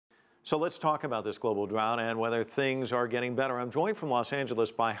So let's talk about this global drought and whether things are getting better. I'm joined from Los Angeles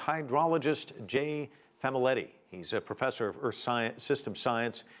by hydrologist Jay Famiglietti. He's a professor of Earth Science, System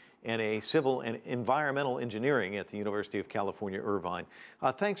Science and a civil and environmental engineering at the University of California, Irvine.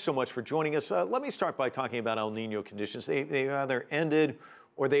 Thanks so much for joining us. Let me start by talking about El Nino conditions. They either ended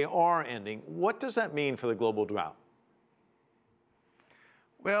or they are ending. What does that mean for the global drought?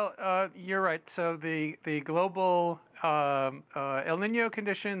 Well, you're right. So the global El Nino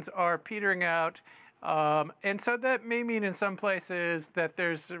conditions are petering out. And so that may mean in some places that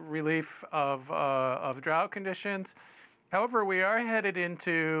there's relief of drought conditions. However, we are headed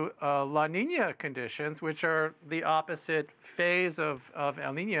into La Nina conditions, which are the opposite phase of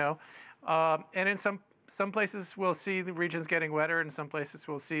El Nino. And in some places we'll see the regions getting wetter, and some places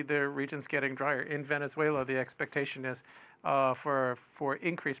we'll see the regions getting drier. In Venezuela, the expectation is for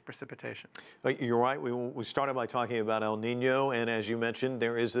increased precipitation. You're right. We started by talking about El Nino, and as you mentioned,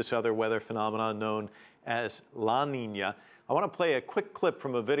 there is this other weather phenomenon known as La Nina. I want to play a quick clip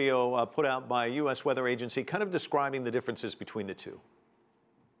from a video put out by a U.S. weather agency kind of describing the differences between the two.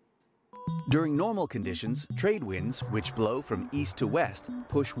 During normal conditions, trade winds, which blow from east to west,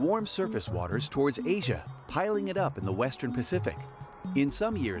 push warm surface waters towards Asia, piling it up in the western Pacific. In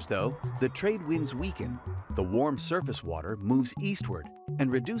some years, though, the trade winds weaken. The warm surface water moves eastward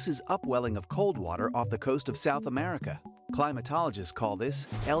and reduces upwelling of cold water off the coast of South America. Climatologists call this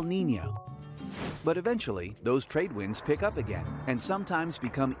El Nino. But eventually, those trade winds pick up again and sometimes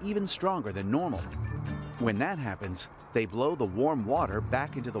become even stronger than normal. When that happens, they blow the warm water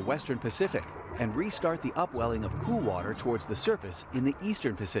back into the western Pacific and restart the upwelling of cool water towards the surface in the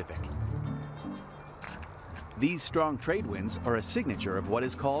eastern Pacific. These strong trade winds are a signature of what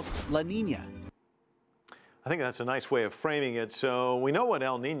is called La Nina. I think that's a nice way of framing it. So we know what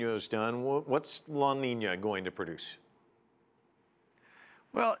El Nino's done. What's La Nina going to produce?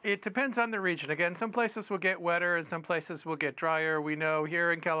 Well, it depends on the region. Again, some places will get wetter and some places will get drier. We know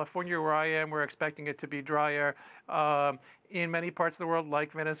here in California where I am, we're expecting it to be drier. In many parts of the world,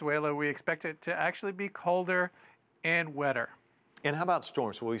 like Venezuela, we expect it to actually be colder and wetter. And how about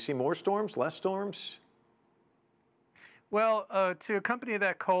storms? Will we see more storms, less storms? Well, to accompany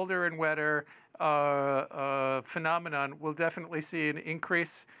that colder and wetter phenomenon, we'll definitely see an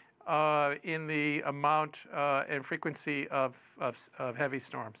increase in the amount and frequency of heavy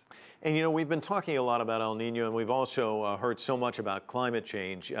storms. And you know, we've been talking a lot about El Nino, and we've also heard so much about climate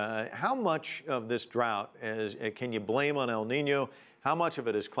change. How much of this drought can you blame on El Nino? How much of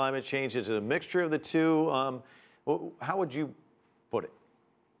it is climate change? Is it a mixture of the two? How would you put it?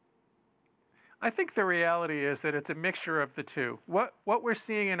 I think the reality is that it's a mixture of the two. What we're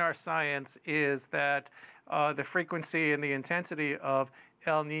seeing in our science is that the frequency and the intensity of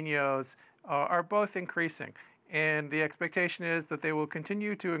El Ninos are both increasing, and the expectation is that they will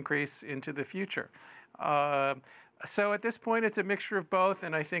continue to increase into the future. So at this point, it's a mixture of both,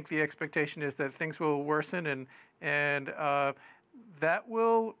 and I think the expectation is that things will worsen, and that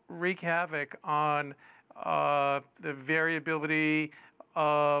will wreak havoc on the variability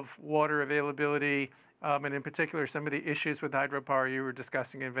of water availability, and in particular, some of the issues with hydropower you were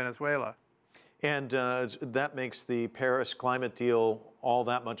discussing in Venezuela. And that makes the Paris climate deal all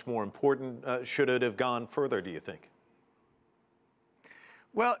that much more important. Should it have gone further, do you think?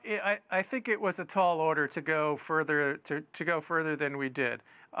 Well, I think it was a tall order to go further to go further than we did.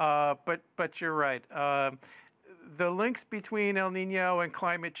 But you're right. The links between El Nino and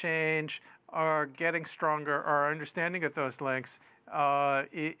climate change are getting stronger. Our understanding of those links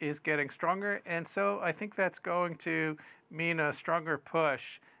is getting stronger, and so I think that's going to mean a stronger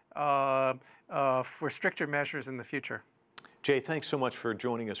push for stricter measures in the future. Jay, thanks so much for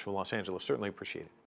joining us from Los Angeles. Certainly appreciate it.